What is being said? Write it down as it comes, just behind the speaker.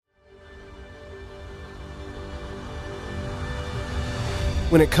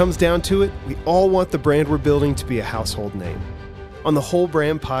When it comes down to it, we all want the brand we're building to be a household name. On the Whole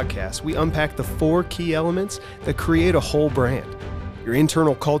Brand podcast, we unpack the 4 key elements that create a whole brand: your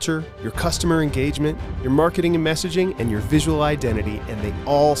internal culture, your customer engagement, your marketing and messaging, and your visual identity, and they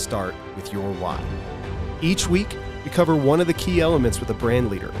all start with your why. Each week, we cover one of the key elements with a brand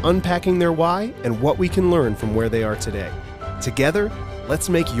leader, unpacking their why and what we can learn from where they are today. Together, let's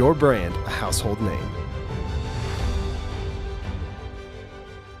make your brand a household name.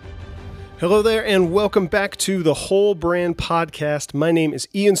 Hello there, and welcome back to the Whole Brand podcast. My name is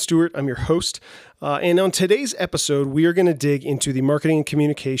Ian Stewart. I'm your host. And on today's episode, we are going to dig into the marketing and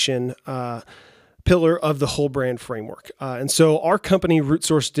communication pillar of the Whole Brand framework. And so our company,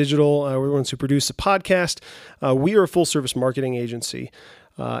 RootSource Digital, we're the ones who produce the podcast. We are a full-service marketing agency.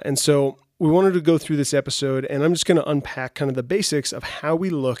 And so we wanted to go through this episode, and I'm just going to unpack kind of the basics of how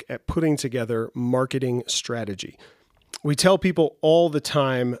we look at putting together marketing strategy. We tell people all the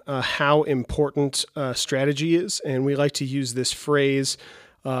time how important strategy is, and we like to use this phrase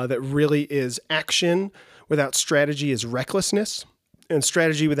that really is: action without strategy is recklessness, and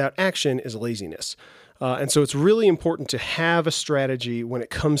strategy without action is laziness. And so it's really important to have a strategy when it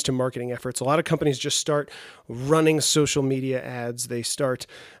comes to marketing efforts. A lot of companies just start running social media ads. They start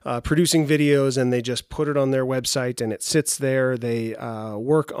producing videos and they just put it on their website and it sits there. They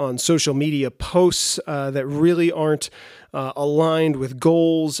work on social media posts that really aren't aligned with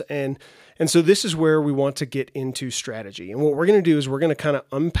goals. And so this is where we want to get into strategy. And what we're going to do is we're going to kind of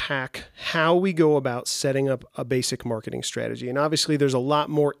unpack how we go about setting up a basic marketing strategy. And obviously there's a lot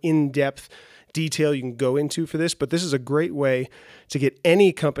more in-depth detail you can go into for this, but this is a great way to get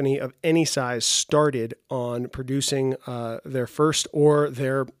any company of any size started on producing their first or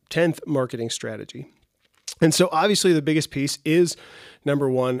their 10th marketing strategy. And so obviously the biggest piece is, number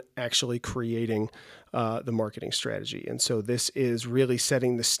one, actually creating the marketing strategy. And so this is really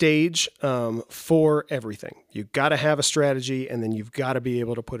setting the stage for everything. You've got to have a strategy, and then you've got to be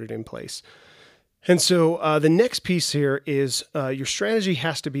able to put it in place. And so the next piece here is your strategy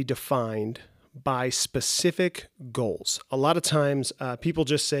has to be defined by specific goals. A lot of times people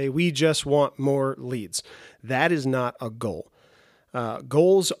just say, we just want more leads. That is not a goal.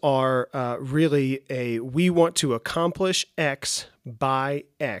 Goals are really we want to accomplish X by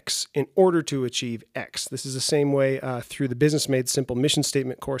X in order to achieve X. This is the same way through the Business Made Simple mission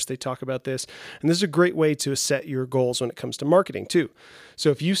statement course. They talk about this. And this is a great way to set your goals when it comes to marketing too. So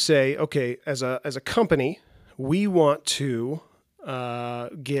if you say, okay, as a company, we want to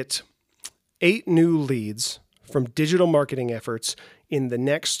get 8 new leads from digital marketing efforts in the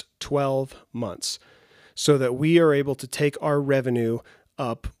next 12 months so that we are able to take our revenue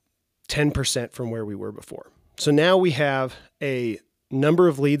up 10% from where we were before. So now we have a number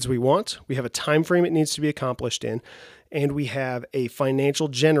of leads we want, we have a time frame it needs to be accomplished in, and we have a financial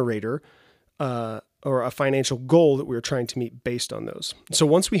generator or a financial goal that we're trying to meet based on those. So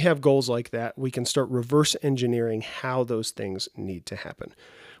once we have goals like that, we can start reverse engineering how those things need to happen.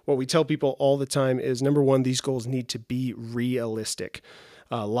 What we tell people all the time is, number one, these goals need to be realistic.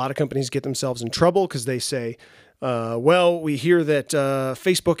 A lot of companies get themselves in trouble because they say, well, we hear that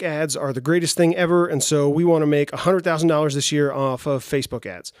Facebook ads are the greatest thing ever, and so we want to make $100,000 this year off of Facebook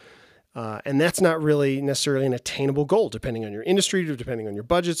ads. And that's not really necessarily an attainable goal, depending on your industry, depending on your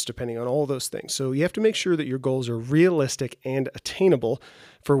budgets, depending on all those things. So you have to make sure that your goals are realistic and attainable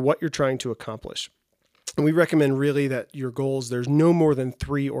for what you're trying to accomplish. And we recommend really that your goals, there's no more than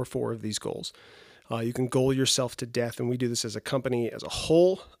 3 or 4 of these goals. You can goal yourself to death, and we do this as a company as a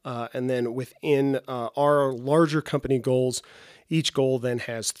whole. And then within our larger company goals, each goal then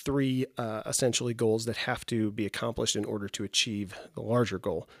has 3 essentially goals that have to be accomplished in order to achieve the larger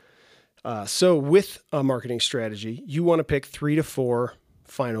goal. So with a marketing strategy, you want to pick 3 to 4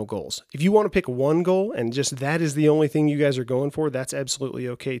 final goals. If you want to pick one goal and just that is the only thing you guys are going for, that's absolutely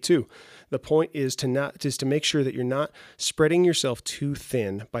okay too. The point is to make sure that you're not spreading yourself too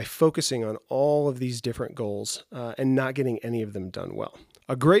thin by focusing on all of these different goals and not getting any of them done well.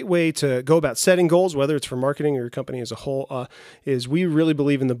 A great way to go about setting goals, whether it's for marketing or your company as a whole, is we really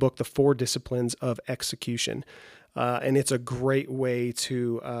believe in the book, The 4 Disciplines of Execution. And it's a great way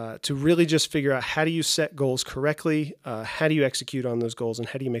to really just figure out how do you set goals correctly, how do you execute on those goals, and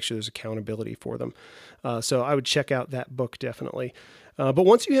how do you make sure there's accountability for them. So I would check out that book definitely. But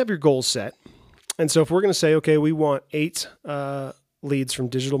once you have your goals set, and so if we're going to say, okay, we want 8 leads from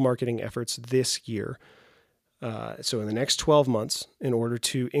digital marketing efforts this year, so in the next 12 months, in order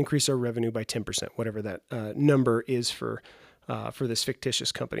to increase our revenue by 10%, whatever that number is for this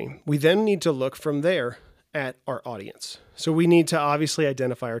fictitious company, we then need to look from there at our audience. So we need to obviously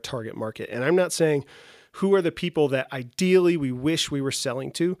identify our target market. And I'm not saying who are the people that ideally we wish we were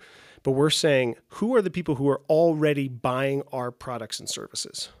selling to, but we're saying, who are the people who are already buying our products and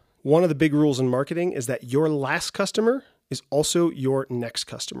services? One of the big rules in marketing is that your last customer is also your next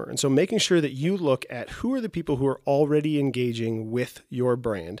customer. And so making sure that you look at who are the people who are already engaging with your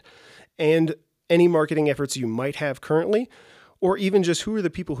brand and any marketing efforts you might have currently, or even just who are the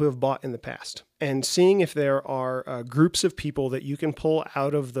people who have bought in the past, and seeing if there are groups of people that you can pull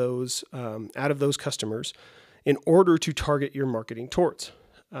out of those customers in order to target your marketing towards.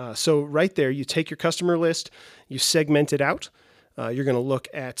 So right there, you take your customer list, you segment it out. You're going to look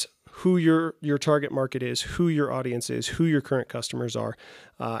at who your target market is, who your audience is, who your current customers are,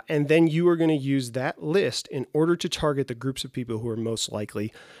 and then you are going to use that list in order to target the groups of people who are most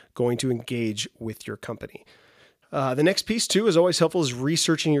likely going to engage with your company. The next piece too is always helpful is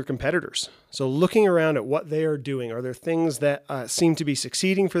researching your competitors. So looking around at what they are doing. Are there things that seem to be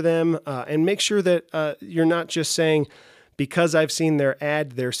succeeding for them? And make sure that you're not just saying, because I've seen their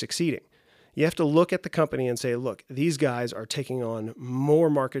ad, they're succeeding. You have to look at the company and say, look, these guys are taking on more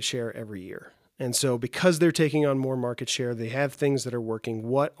market share every year. And so because they're taking on more market share, they have things that are working.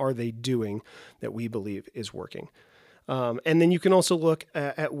 What are they doing that we believe is working? And then you can also look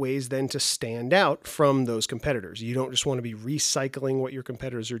at ways then to stand out from those competitors. You don't just want to be recycling what your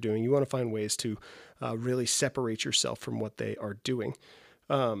competitors are doing. You want to find ways to really separate yourself from what they are doing.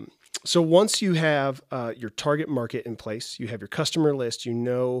 So once you have your target market in place, you have your customer list, you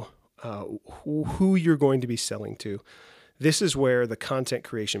know who you're going to be selling to, this is where the content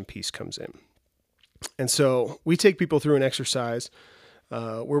creation piece comes in. And so we take people through an exercise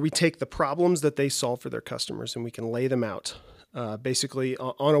where we take the problems that they solve for their customers and we can lay them out basically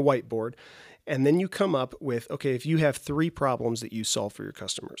on a whiteboard. And then you come up with, okay, if you have 3 problems that you solve for your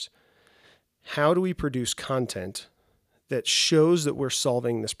customers, how do we produce content that shows that we're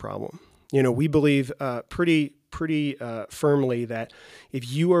solving this problem? You know, we believe pretty firmly that if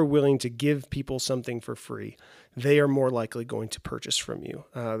you are willing to give people something for free, they are more likely going to purchase from you.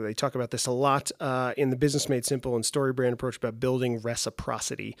 They talk about this a lot in the Business Made Simple and StoryBrand approach about building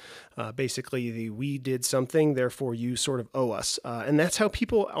reciprocity. Basically, we did something, therefore you sort of owe us. And that's how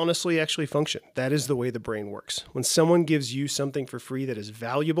people honestly actually function. That is the way the brain works. When someone gives you something for free that is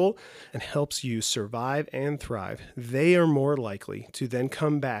valuable and helps you survive and thrive, they are more likely to then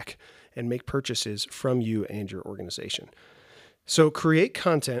come back and make purchases from you and your organization. So create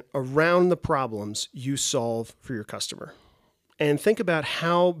content around the problems you solve for your customer. And think about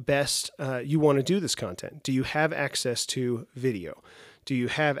how best you want to do this content. Do you have access to video? Do you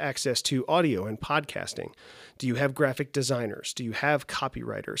have access to audio and podcasting? Do you have graphic designers? Do you have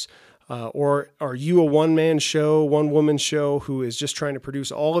copywriters? Or are you a one-man show, one-woman show who is just trying to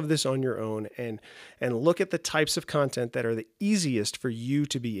produce all of this on your own and look at the types of content that are the easiest for you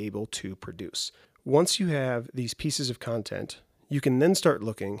to be able to produce? Once you have these pieces of content, you can then start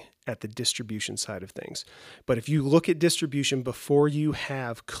looking at the distribution side of things. But if you look at distribution before you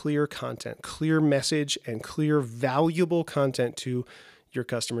have clear content, clear message, and clear valuable content to your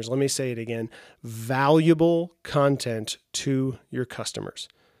customers, let me say it again, valuable content to your customers.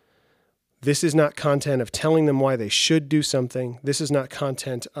 This is not content of telling them why they should do something. This is not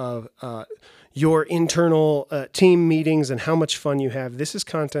content of your internal team meetings and how much fun you have. This is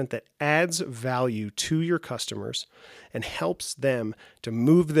content that adds value to your customers and helps them to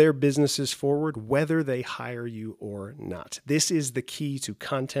move their businesses forward, whether they hire you or not. This is the key to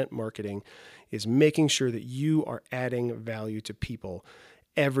content marketing, is making sure that you are adding value to people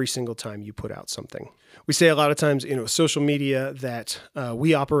every single time you put out something. We say a lot of times, social media that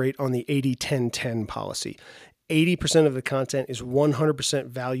we operate on the 80-10-10 policy. 80% of the content is 100%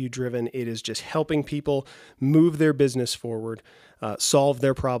 value driven. It is just helping people move their business forward, solve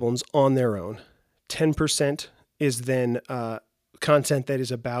their problems on their own. 10% is then content that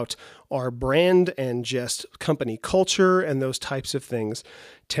is about our brand and just company culture and those types of things.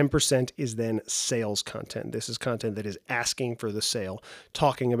 10% is then sales content. This is content that is asking for the sale,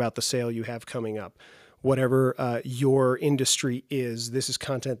 talking about the sale you have coming up. Whatever your industry is, this is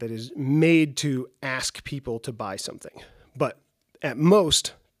content that is made to ask people to buy something. But at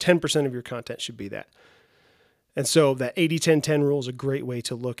most, 10% of your content should be that. And so that 80-10-10 rule is a great way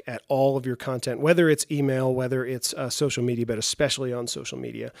to look at all of your content, whether it's email, whether it's social media, but especially on social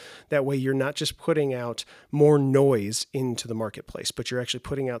media. That way you're not just putting out more noise into the marketplace, but you're actually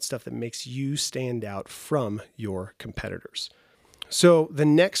putting out stuff that makes you stand out from your competitors. So the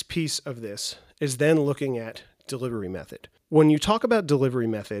next piece of this is then looking at delivery method. When you talk about delivery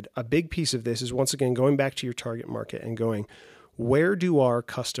method, a big piece of this is, once again, going back to your target market and going, where do our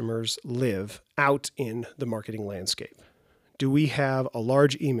customers live out in the marketing landscape? Do we have a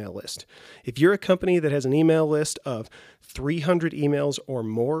large email list? If you're a company that has an email list of 300 emails or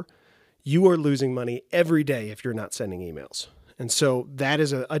more, you are losing money every day if you're not sending emails. And so that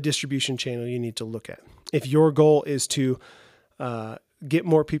is a distribution channel you need to look at. If your goal is to get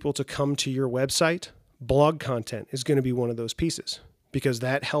more people to come to your website, blog content is going to be one of those pieces, because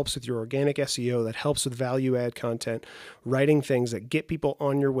that helps with your organic SEO, that helps with value add content, writing things that get people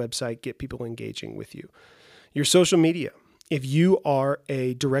on your website, get people engaging with you. Your social media. If you are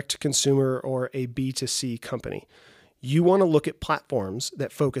a direct to consumer or a B2C company, you want to look at platforms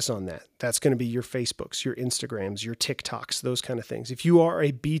that focus on that. That's going to be your Facebooks, your Instagrams, your TikToks, those kind of things. If you are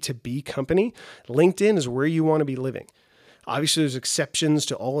a B2B company, LinkedIn is where you want to be living. Obviously, there's exceptions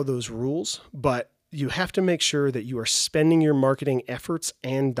to all of those rules, but you have to make sure that you are spending your marketing efforts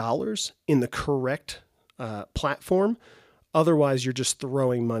and dollars in the correct platform. Otherwise, you're just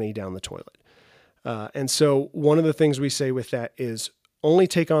throwing money down the toilet. And so one of the things we say with that is only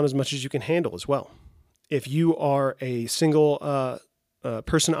take on as much as you can handle as well. If you are a single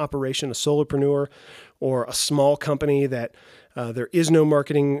person operation, a solopreneur, or a small company that there is no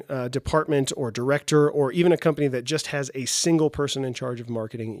marketing department or director, or even a company that just has a single person in charge of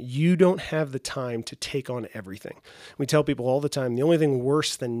marketing, you don't have the time to take on everything. We tell people all the time, the only thing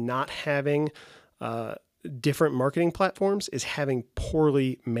worse than not having different marketing platforms is having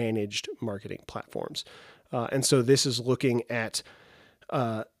poorly managed marketing platforms. And so this is looking at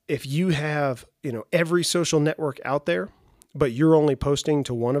if you have, every social network out there, but you're only posting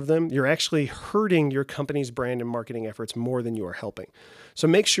to one of them, you're actually hurting your company's brand and marketing efforts more than you are helping. So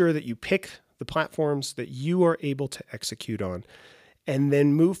make sure that you pick the platforms that you are able to execute on, and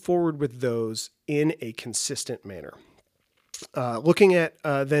then move forward with those in a consistent manner. Looking at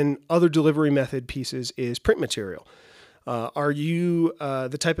then other delivery method pieces is print material. Are you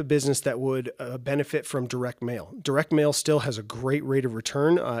the type of business that would benefit from direct mail? Direct mail still has a great rate of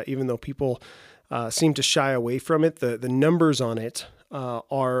return, even though people seem to shy away from it. The numbers on it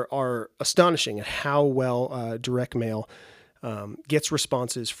are astonishing at how well direct mail gets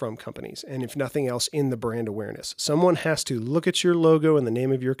responses from companies, and if nothing else, in the brand awareness. Someone has to look at your logo and the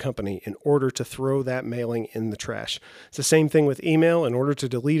name of your company in order to throw that mailing in the trash. It's the same thing with email. In order to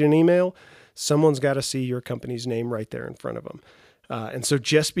delete an email, someone's got to see your company's name right there in front of them. And so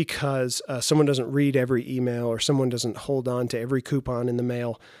just because someone doesn't read every email or someone doesn't hold on to every coupon in the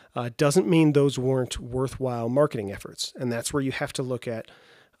mail doesn't mean those weren't worthwhile marketing efforts. And that's where you have to look at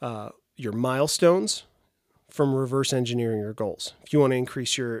your milestones from reverse engineering your goals. If you want to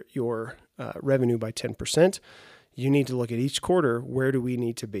increase your revenue by 10%, you need to look at each quarter, where do we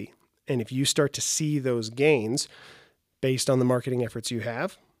need to be? And if you start to see those gains based on the marketing efforts you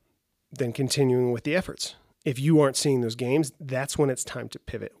have, then continuing with the efforts. If you aren't seeing those gains, that's when it's time to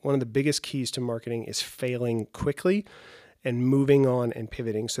pivot. One of the biggest keys to marketing is failing quickly and moving on and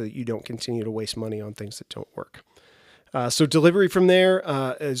pivoting so that you don't continue to waste money on things that don't work. So delivery from there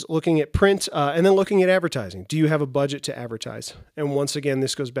is looking at print and then looking at advertising. Do you have a budget to advertise? And once again,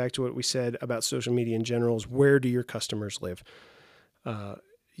 this goes back to what we said about social media in general, is where do your customers live?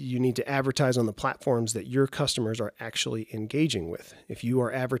 You need to advertise on the platforms that your customers are actually engaging with. If you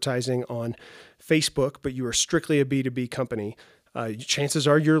are advertising on Facebook, but you are strictly a B2B company, chances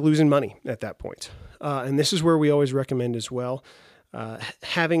are you're losing money at that point. And this is where we always recommend as well,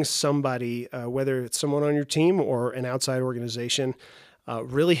 having somebody, whether it's someone on your team or an outside organization,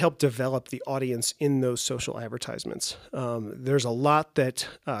 really help develop the audience in those social advertisements. There's a lot that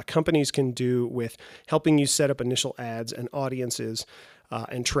companies can do with helping you set up initial ads and audiences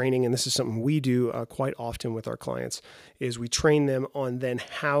and training. And this is something we do quite often with our clients, is we train them on then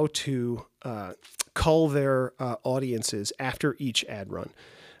how to cull their audiences after each ad run.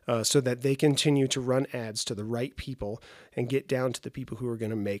 So that they continue to run ads to the right people and get down to the people who are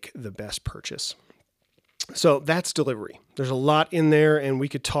going to make the best purchase. So that's delivery. There's a lot in there, and we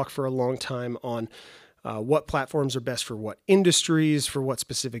could talk for a long time on what platforms are best for what industries, for what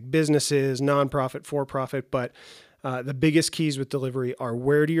specific businesses, nonprofit, for-profit. But the biggest keys with delivery are,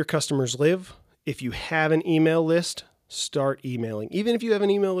 where do your customers live? If you have an email list, start emailing. Even if you have an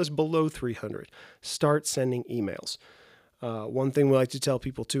email list below 300, start sending emails. One thing we like to tell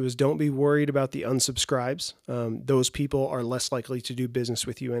people too is don't be worried about the unsubscribes. Those people are less likely to do business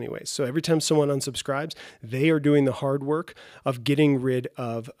with you anyways. So every time someone unsubscribes, they are doing the hard work of getting rid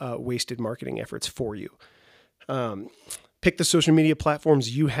of wasted marketing efforts for you. Pick the social media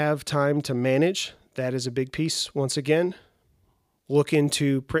platforms you have time to manage. That is a big piece. Once again, look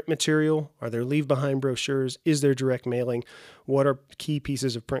into print material. Are there leave behind brochures? Is there direct mailing? What are key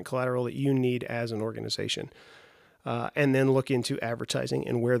pieces of print collateral that you need as an organization? and then look into advertising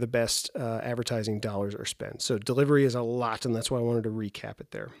and where the best advertising dollars are spent. So delivery is a lot, and that's why I wanted to recap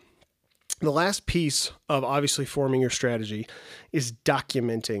it there. The last piece of obviously forming your strategy is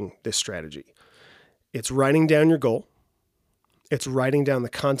documenting this strategy. It's writing down your goal. It's writing down the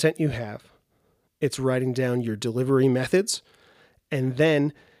content you have. It's writing down your delivery methods. And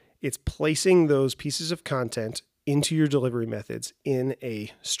then it's placing those pieces of content into your delivery methods in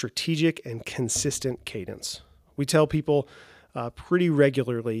a strategic and consistent cadence. We tell people pretty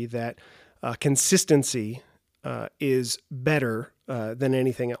regularly that consistency is better than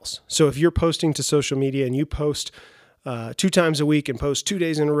anything else. So if you're posting to social media and you post 2 times a week and post 2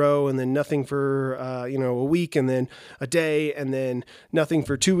 days in a row and then nothing for a week and then a day and then nothing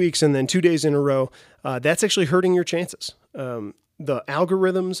for 2 weeks and then 2 days in a row, that's actually hurting your chances. The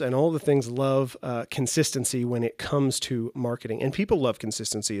algorithms and all the things love consistency when it comes to marketing, and people love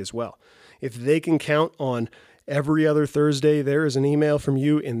consistency as well. If they can count on every other Thursday there is an email from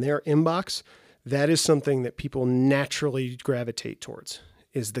you in their inbox, that is something that people naturally gravitate towards,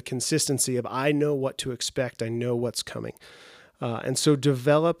 is the consistency of, I know what to expect, I know what's coming. And so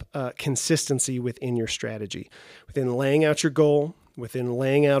develop consistency within your strategy, within laying out your goal, within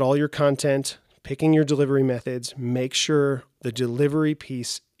laying out all your content, picking your delivery methods. Make sure the delivery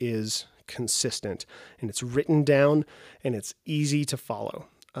piece is consistent and it's written down and it's easy to follow.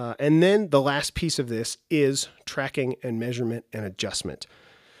 And then the last piece of this is tracking and measurement and adjustment.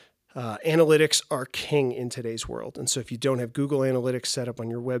 Analytics are king in today's world. And so if you don't have Google Analytics set up on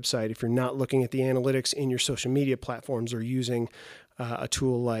your website, if you're not looking at the analytics in your social media platforms or using a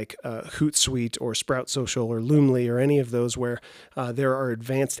tool like Hootsuite or Sprout Social or Loomly or any of those where there are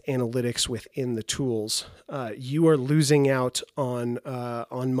advanced analytics within the tools, you are losing out on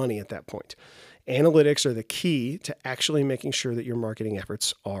money at that point. Analytics are the key to actually making sure that your marketing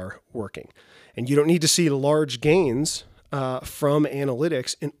efforts are working. And you don't need to see large gains from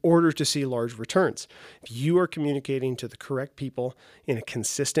analytics in order to see large returns. If you are communicating to the correct people in a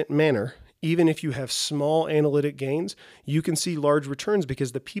consistent manner, even if you have small analytic gains, you can see large returns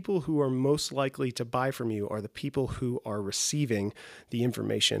because the people who are most likely to buy from you are the people who are receiving the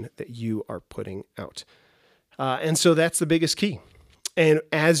information that you are putting out. And so that's the biggest key. And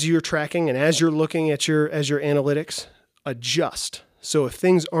as you're tracking and as you're looking at your analytics, adjust. So if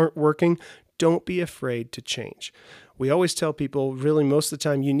things aren't working, don't be afraid to change. We always tell people, really most of the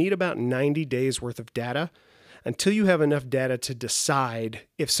time, you need about 90 days worth of data until you have enough data to decide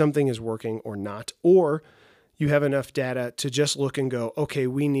if something is working or not, or you have enough data to just look and go, okay,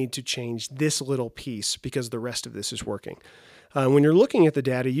 we need to change this little piece because the rest of this is working. When you're looking at the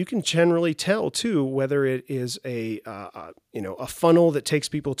data, you can generally tell too whether it is a funnel that takes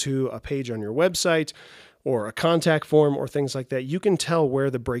people to a page on your website or a contact form or things like that. You can tell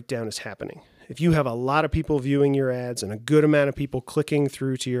where the breakdown is happening. If you have a lot of people viewing your ads and a good amount of people clicking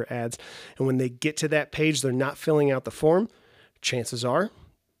through to your ads, and when they get to that page, they're not filling out the form, chances are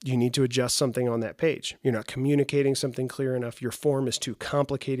you need to adjust something on that page. You're not communicating something clear enough. Your form is too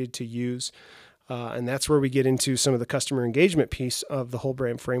complicated to use. And that's where we get into some of the customer engagement piece of the whole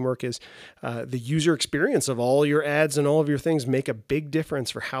brand framework is the user experience of all your ads and all of your things make a big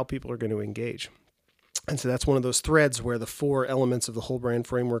difference for how people are going to engage. And so that's one of those threads where the 4 elements of the whole brand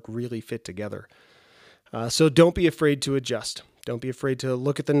framework really fit together. So don't be afraid to adjust. Don't be afraid to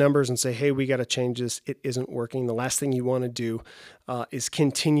look at the numbers and say, hey, we got to change this. It isn't working. The last thing you want to do is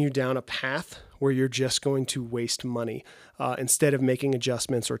continue down a path where you're just going to waste money instead of making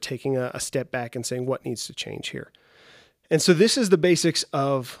adjustments or taking a step back and saying what needs to change here. And so this is the basics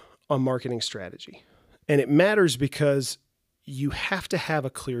of a marketing strategy. And it matters because you have to have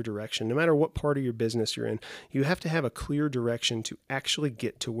a clear direction. No matter what part of your business you're in, you have to have a clear direction to actually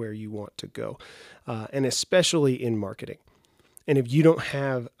get to where you want to go, and especially in marketing. And if you don't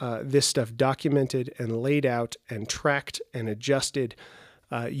have this stuff documented and laid out and tracked and adjusted,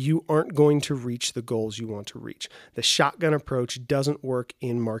 you aren't going to reach the goals you want to reach. The shotgun approach doesn't work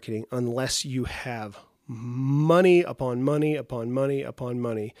in marketing unless you have money upon money upon money upon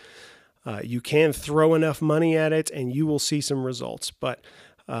money. You can throw enough money at it and you will see some results. But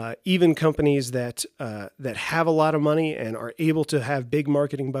even companies that have a lot of money and are able to have big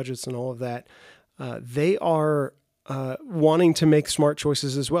marketing budgets and all of that, they are wanting to make smart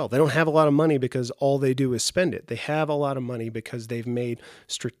choices as well. They don't have a lot of money because all they do is spend it. They have a lot of money because they've made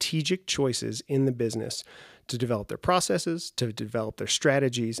strategic choices in the business to develop their processes, to develop their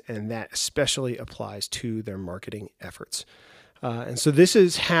strategies, and that especially applies to their marketing efforts. And so this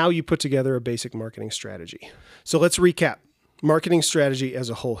is how you put together a basic marketing strategy. So let's recap marketing strategy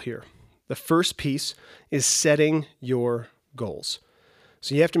as a whole here. The first piece is setting your goals.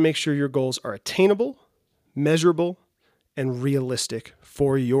 So you have to make sure your goals are attainable, measurable, and realistic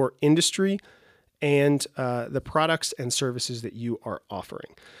for your industry and the products and services that you are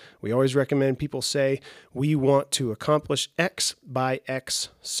offering. We always recommend people say, we want to accomplish X by X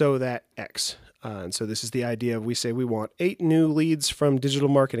so that X. And so this is the idea of, we say we want 8 new leads from digital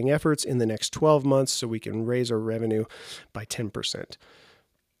marketing efforts in the next 12 months so we can raise our revenue by 10%.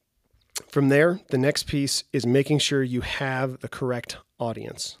 From there, the next piece is making sure you have the correct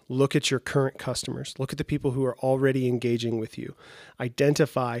audience. Look at your current customers. Look at the people who are already engaging with you.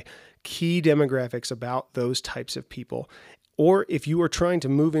 Identify key demographics about those types of people. Or if you are trying to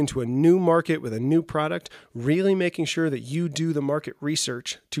move into a new market with a new product, really making sure that you do the market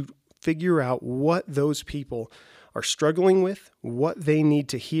research to figure out what those people are struggling with, what they need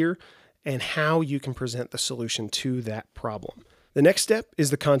to hear, and how you can present the solution to that problem. The next step is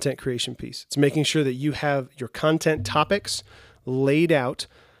the content creation piece. It's making sure that you have your content topics laid out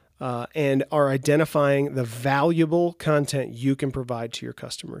and are identifying the valuable content you can provide to your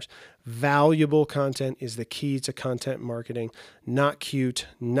customers. Valuable content is the key to content marketing. Not cute,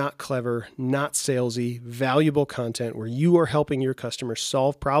 not clever, not salesy. Valuable content where you are helping your customers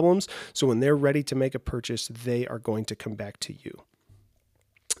solve problems, so when they're ready to make a purchase, they are going to come back to you.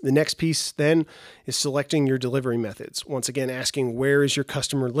 The next piece then is selecting your delivery methods. Once again, asking where is your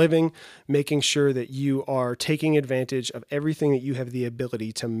customer living, making sure that you are taking advantage of everything that you have the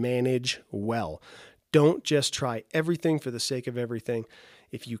ability to manage well. Don't just try everything for the sake of everything.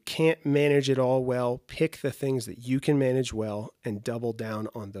 If you can't manage it all well, pick the things that you can manage well and double down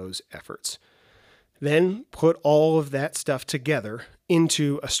on those efforts. Then put all of that stuff together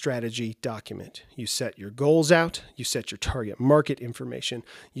into a strategy document. You set your goals out, you set your target market information,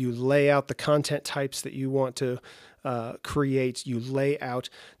 you lay out the content types that you want to create, you lay out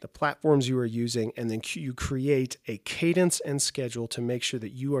the platforms you are using, and then you create a cadence and schedule to make sure that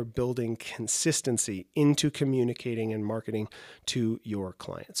you are building consistency into communicating and marketing to your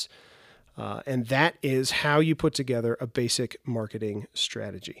clients. And that is how you put together a basic marketing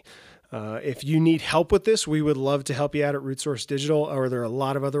strategy. If you need help with this, we would love to help you out at RootSource Digital, or there are a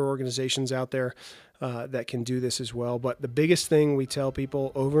lot of other organizations out there that can do this as well. But the biggest thing we tell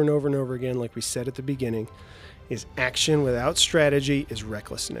people over and over and over again, like we said at the beginning, is action without strategy is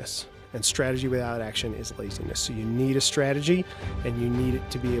recklessness, and strategy without action is laziness. So you need a strategy, and you need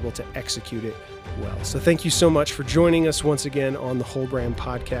it to be able to execute it well. So thank you so much for joining us once again on the Whole Brand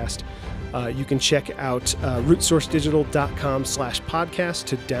Podcast. You can check out rootsourcedigital.com/podcast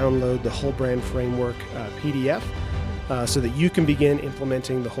to download the Whole Brand Framework PDF so that you can begin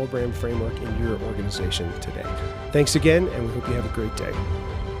implementing the Whole Brand Framework in your organization today. Thanks again, and we hope you have a great day.